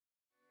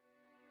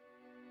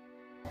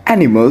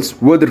Animals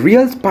were the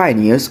real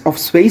pioneers of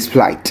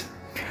spaceflight,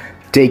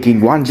 taking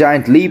one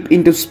giant leap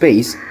into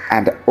space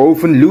and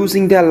often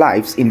losing their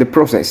lives in the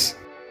process.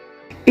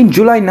 In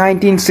July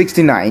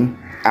 1969,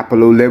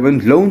 Apollo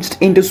 11 launched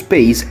into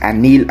space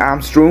and Neil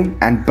Armstrong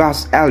and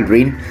Buzz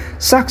Aldrin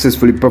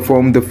successfully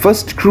performed the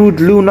first crewed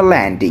lunar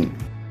landing.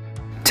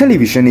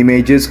 Television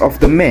images of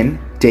the men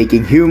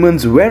taking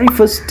humans' very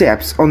first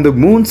steps on the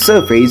moon's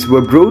surface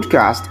were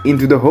broadcast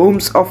into the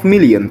homes of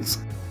millions.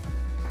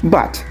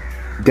 But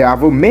there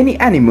were many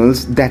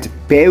animals that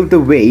paved the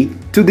way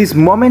to this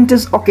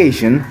momentous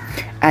occasion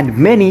and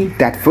many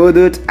that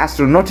furthered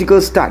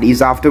astronautical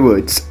studies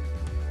afterwards.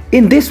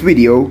 In this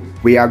video,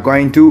 we are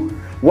going to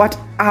what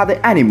are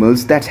the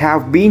animals that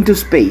have been to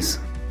space.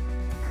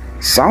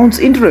 Sounds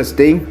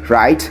interesting,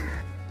 right?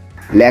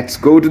 Let's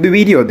go to the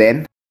video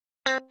then.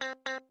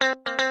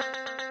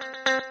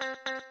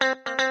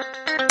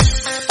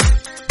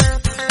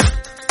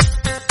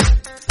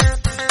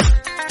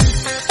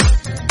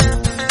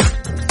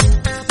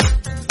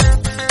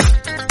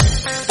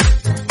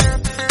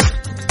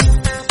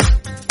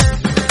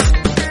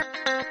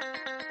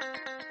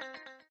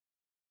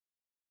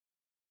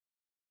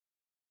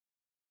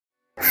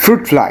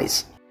 Fruit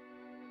flies.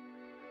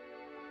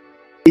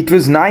 It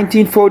was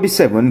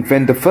 1947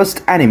 when the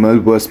first animal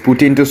was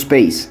put into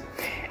space,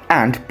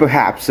 and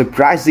perhaps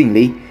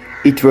surprisingly,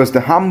 it was the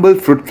humble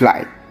fruit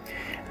fly.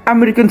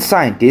 American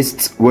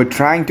scientists were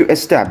trying to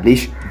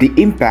establish the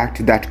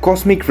impact that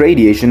cosmic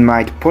radiation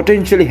might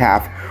potentially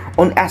have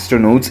on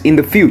astronauts in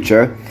the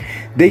future.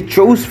 They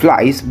chose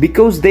flies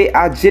because they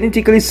are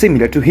genetically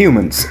similar to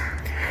humans.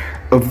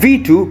 A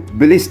V-2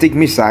 ballistic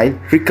missile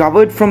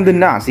recovered from the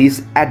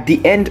Nazis at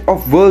the end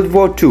of World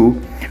War II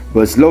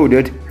was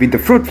loaded with the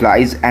fruit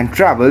flies and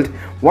traveled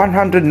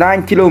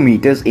 109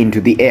 kilometers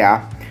into the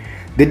air,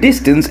 the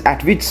distance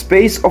at which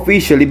space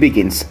officially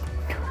begins.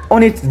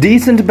 On its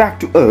descent back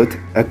to Earth,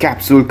 a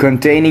capsule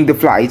containing the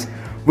flies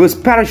was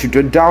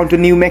parachuted down to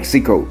New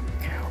Mexico.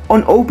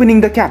 On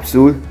opening the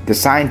capsule, the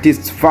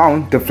scientists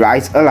found the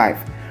flies alive,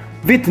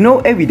 with no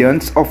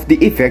evidence of the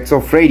effects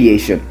of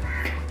radiation.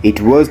 It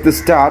was the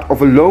start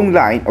of a long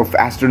line of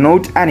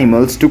astronaut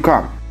animals to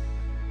come.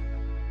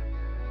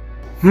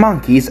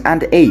 Monkeys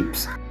and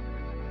apes.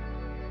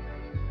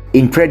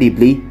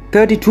 Incredibly,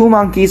 32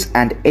 monkeys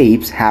and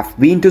apes have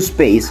been to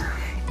space,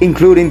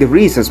 including the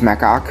rhesus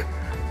macaque,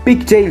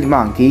 pig-tailed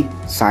monkey,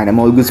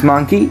 cynomolgus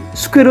monkey,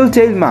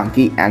 squirrel-tailed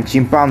monkey and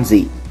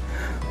chimpanzee.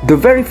 The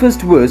very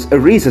first was a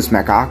rhesus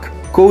macaque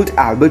called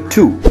Albert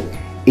II.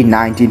 In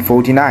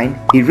 1949,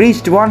 he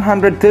reached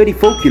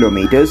 134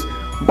 kilometers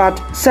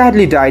but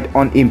sadly died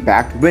on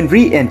impact when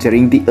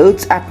re-entering the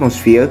Earth's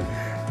atmosphere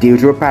due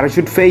to a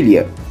parachute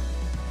failure.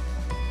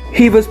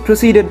 He was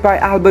preceded by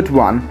Albert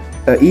I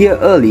a year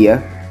earlier,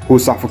 who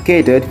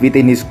suffocated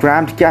within his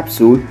cramped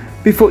capsule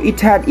before it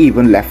had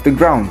even left the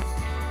ground.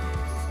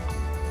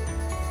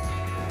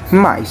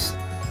 Mice.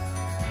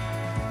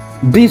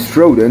 These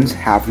rodents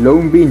have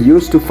long been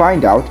used to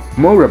find out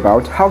more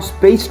about how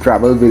space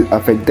travel will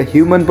affect the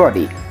human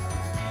body.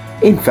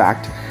 In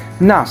fact,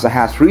 NASA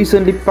has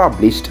recently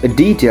published a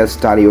detailed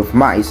study of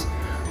mice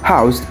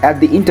housed at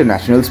the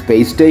International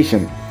Space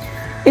Station.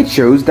 It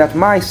shows that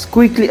mice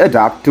quickly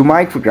adapt to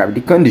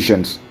microgravity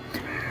conditions.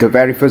 The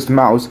very first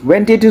mouse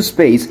went into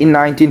space in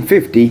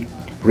 1950,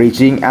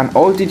 reaching an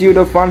altitude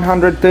of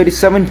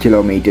 137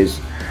 kilometers.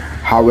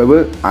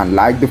 However,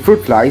 unlike the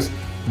fruit flies,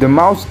 the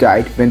mouse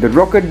died when the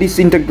rocket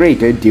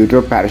disintegrated due to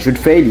a parachute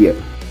failure.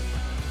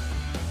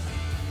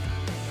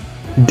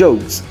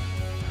 Dogs.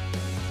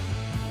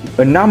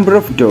 A number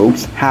of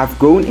dogs have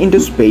gone into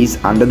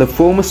space under the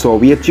former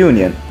Soviet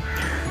Union.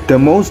 The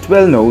most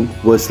well-known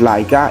was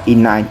Laika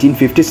in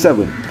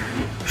 1957.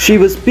 She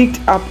was picked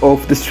up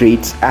off the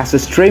streets as a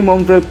stray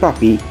mongrel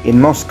puppy in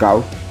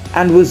Moscow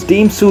and was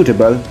deemed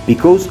suitable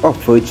because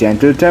of her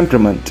gentle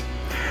temperament.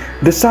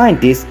 The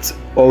scientists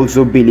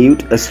also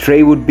believed a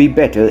stray would be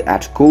better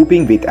at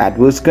coping with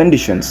adverse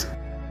conditions.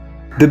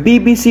 The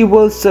BBC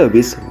World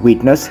Service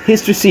Witness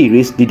History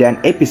series did an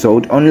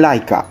episode on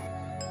Laika.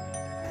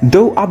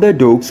 Though other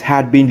dogs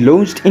had been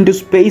launched into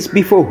space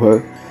before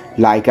her,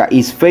 Laika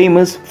is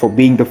famous for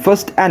being the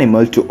first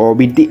animal to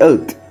orbit the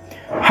Earth.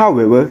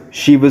 However,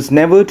 she was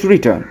never to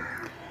return.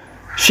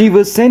 She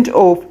was sent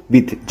off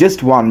with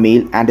just one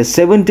meal and a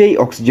 7-day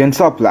oxygen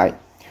supply.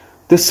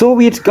 The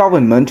Soviet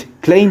government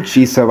claimed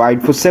she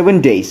survived for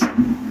 7 days.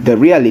 The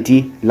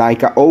reality,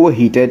 Laika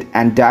overheated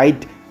and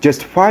died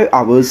just 5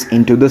 hours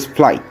into this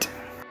flight.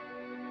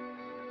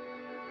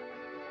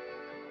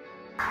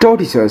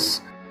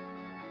 Tortoises.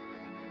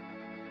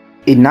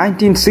 In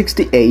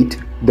 1968,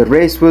 the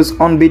race was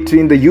on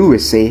between the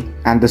USA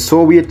and the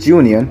Soviet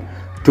Union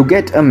to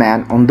get a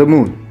man on the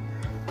moon.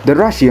 The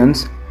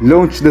Russians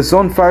launched the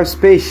Zone 5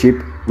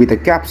 spaceship with a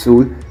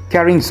capsule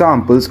carrying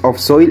samples of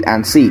soil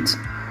and seeds,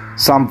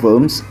 some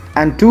worms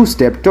and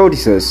 2-step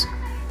tortoises.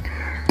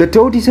 The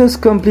tortoises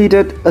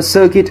completed a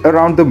circuit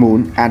around the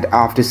moon and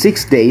after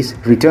 6 days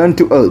returned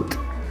to Earth.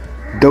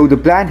 Though the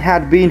plan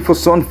had been for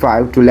Zone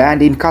 5 to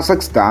land in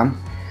Kazakhstan,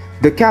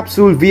 The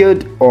capsule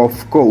veered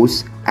off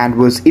course and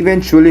was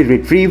eventually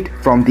retrieved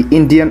from the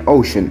Indian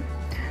Ocean.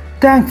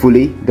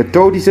 Thankfully, the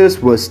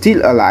tortoises were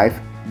still alive,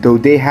 though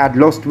they had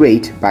lost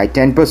weight by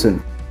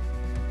 10%.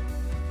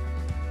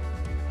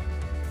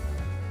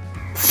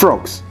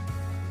 Frogs.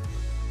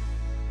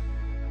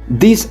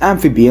 These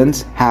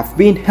amphibians have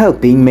been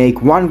helping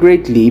make one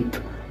great leap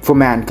for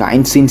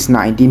mankind since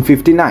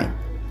 1959.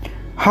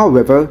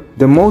 However,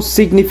 the most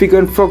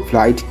significant frog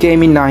flight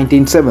came in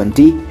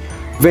 1970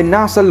 when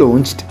NASA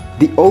launched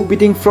the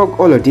orbiting frog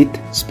Olotith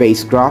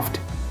spacecraft,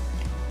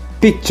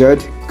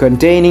 pictured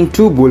containing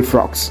 2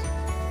 bullfrogs.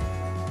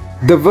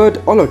 The word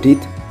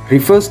Olotith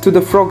refers to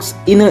the frog's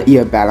inner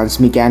ear balance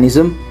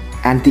mechanism,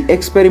 and the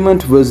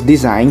experiment was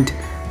designed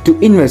to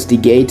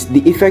investigate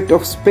the effect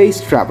of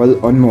space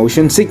travel on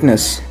motion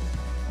sickness.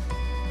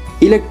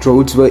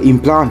 Electrodes were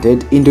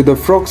implanted into the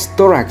frog's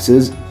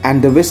thoraxes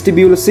and the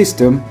vestibular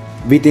system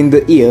within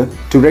the ear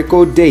to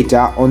record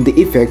data on the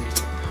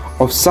effects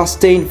of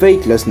sustained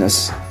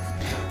weightlessness.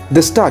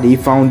 The study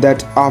found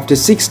that after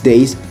 6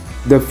 days,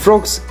 the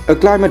frogs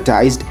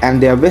acclimatized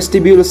and their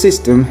vestibular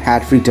system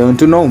had returned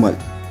to normal.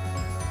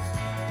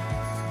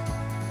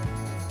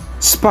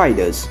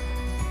 Spiders.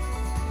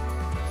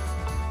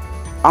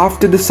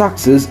 After the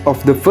success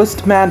of the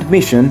first manned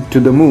mission to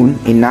the moon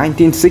in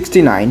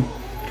 1969,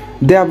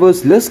 there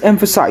was less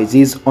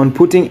emphasis on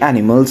putting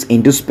animals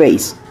into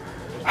space.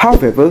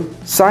 However,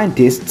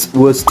 scientists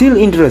were still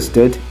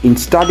interested in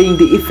studying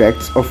the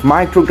effects of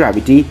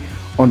microgravity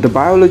on the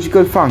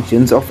biological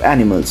functions of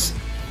animals.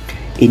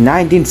 In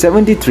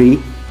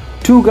 1973,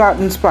 2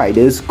 garden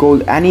spiders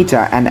called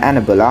Anita and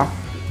Annabella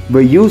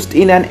were used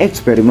in an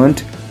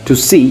experiment to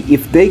see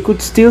if they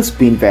could still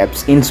spin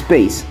webs in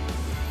space.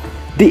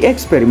 The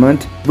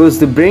experiment was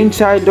the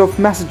brainchild of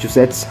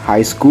Massachusetts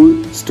high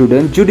school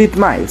student Judith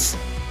Miles.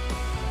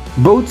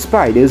 Both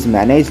spiders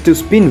managed to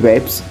spin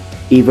webs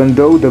even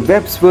though the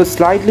webs were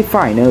slightly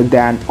finer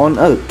than on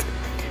Earth.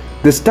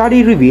 The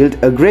study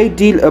revealed a great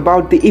deal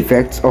about the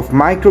effects of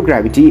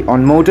microgravity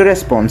on motor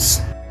response.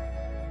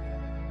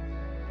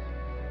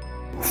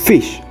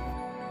 Fish.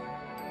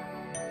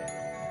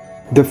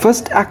 The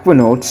first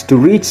aquanauts to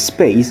reach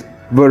space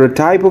were a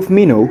type of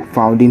minnow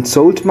found in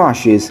salt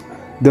marshes,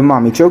 the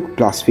Mummichoke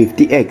plus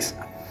 50X.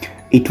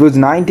 It was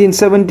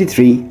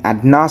 1973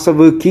 and NASA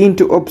were keen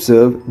to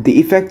observe the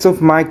effects of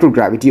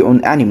microgravity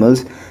on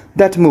animals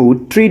that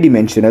moved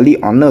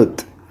 3-dimensionally on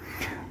Earth.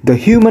 The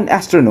human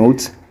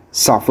astronauts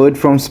suffered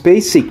from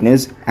space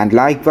sickness, and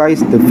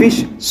likewise the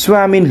fish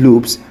swam in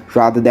loops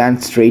rather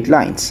than straight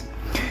lines.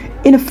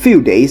 In a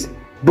few days,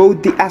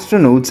 both the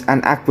astronauts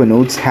and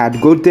aquanauts had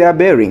got their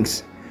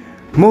bearings.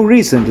 More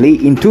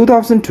recently, in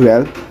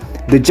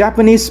 2012, the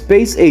Japanese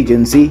Space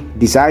Agency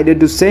decided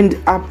to send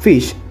up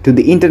fish to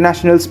the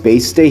International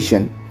Space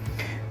Station.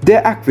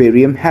 Their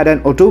aquarium had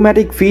an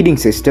automatic feeding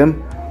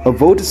system, a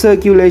water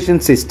circulation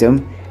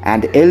system,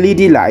 and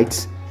LED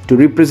lights to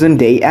represent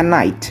day and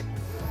night.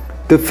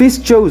 The fish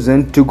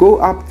chosen to go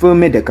up were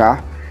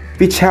Medaca,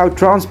 which have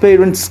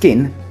transparent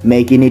skin,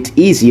 making it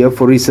easier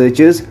for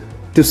researchers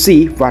to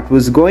see what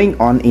was going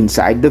on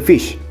inside the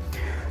fish.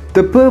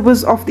 The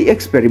purpose of the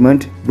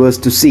experiment was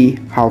to see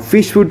how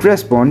fish would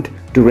respond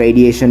to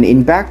radiation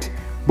impact,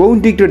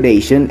 bone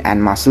degradation,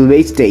 and muscle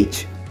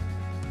wastage.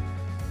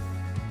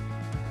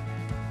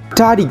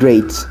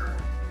 Tardigrades.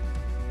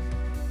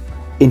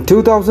 In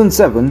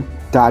 2007,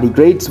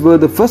 tardigrades were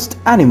the first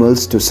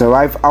animals to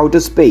survive outer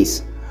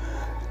space.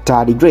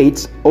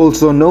 Tardigrades,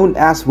 also known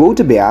as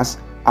water bears,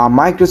 are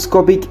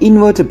microscopic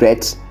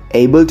invertebrates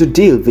able to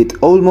deal with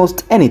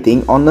almost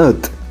anything on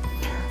Earth.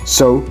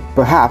 So,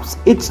 perhaps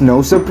it's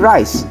no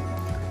surprise.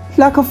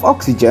 Lack of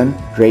oxygen,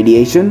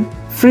 radiation,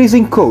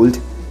 freezing cold,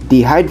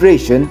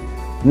 dehydration,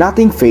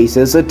 nothing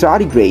faces a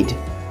tardigrade.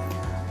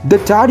 The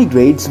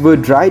tardigrades were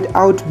dried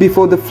out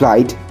before the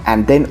flight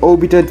and then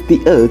orbited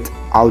the Earth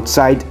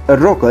outside a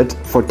rocket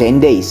for 10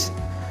 days.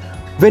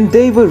 When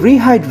they were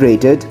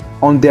rehydrated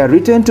on their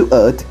return to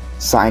Earth,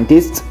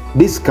 scientists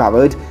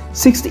discovered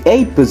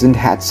 68%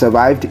 had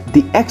survived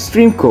the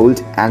extreme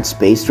cold and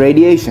space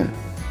radiation.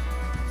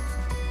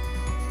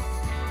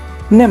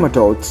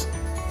 Nematodes.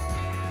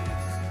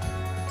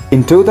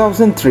 In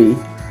 2003,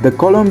 the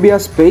Columbia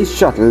Space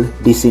Shuttle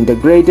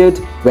disintegrated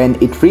when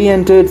it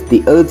re-entered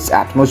the Earth's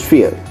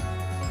atmosphere.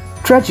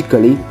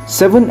 Tragically,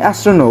 7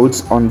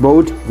 astronauts on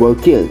board were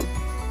killed.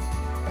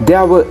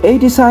 There were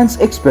 80 science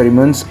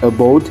experiments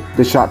aboard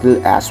the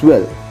shuttle as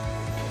well.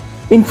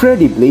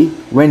 Incredibly,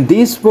 when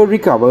these were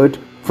recovered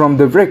from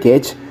the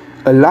wreckage,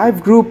 a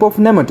live group of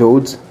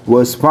nematodes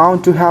was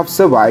found to have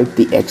survived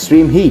the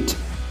extreme heat.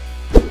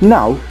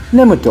 Now,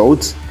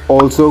 nematodes,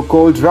 also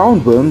called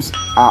roundworms,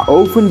 are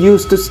often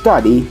used to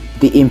study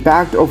the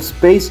impact of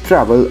space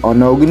travel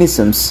on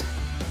organisms.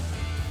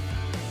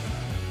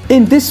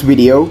 In this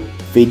video,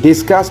 we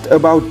discussed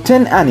about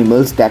 10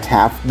 animals that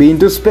have been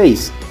to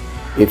space.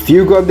 If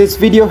you got this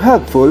video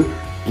helpful,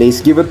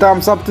 please give a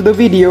thumbs up to the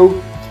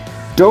video.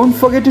 Don't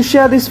forget to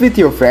share this with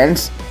your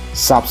friends.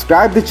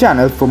 Subscribe the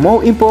channel for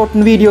more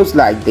important videos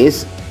like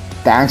this.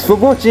 Thanks for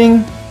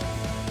watching.